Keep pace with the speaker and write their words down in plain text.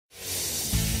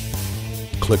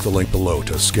click the link below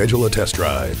to schedule a test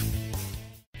drive.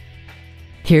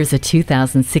 Here's a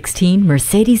 2016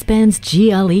 Mercedes-Benz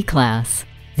GLE class.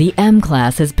 The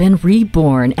M-Class has been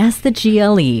reborn as the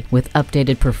GLE with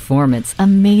updated performance,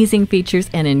 amazing features,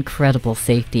 and incredible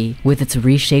safety. With its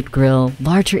reshaped grille,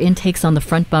 larger intakes on the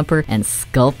front bumper, and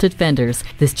sculpted fenders,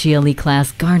 this GLE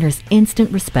class garners instant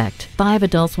respect. 5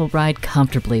 adults will ride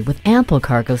comfortably with ample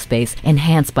cargo space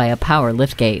enhanced by a power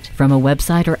liftgate. From a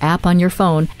website or app on your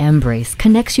phone, Embrace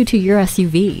connects you to your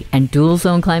SUV, and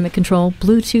dual-zone climate control,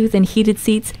 Bluetooth, and heated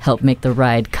seats help make the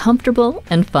ride comfortable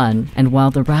and fun. And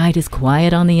while the ride is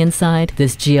quiet on the inside,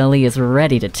 this GLE is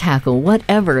ready to tackle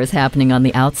whatever is happening on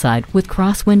the outside with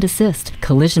crosswind assist,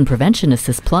 collision prevention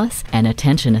assist plus, and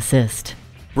attention assist.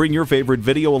 Bring your favorite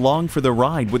video along for the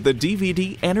ride with the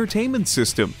DVD entertainment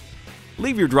system.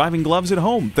 Leave your driving gloves at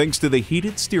home thanks to the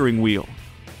heated steering wheel.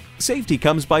 Safety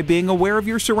comes by being aware of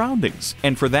your surroundings,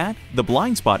 and for that, the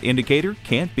blind spot indicator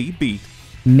can't be beat.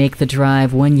 Make the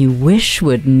drive one you wish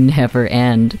would never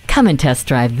end. Come and test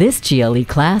drive this GLE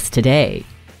class today.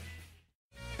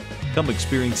 Come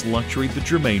experience luxury the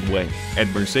Germain way at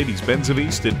Mercedes-Benz of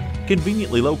Easton,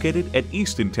 conveniently located at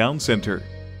Easton Town Center.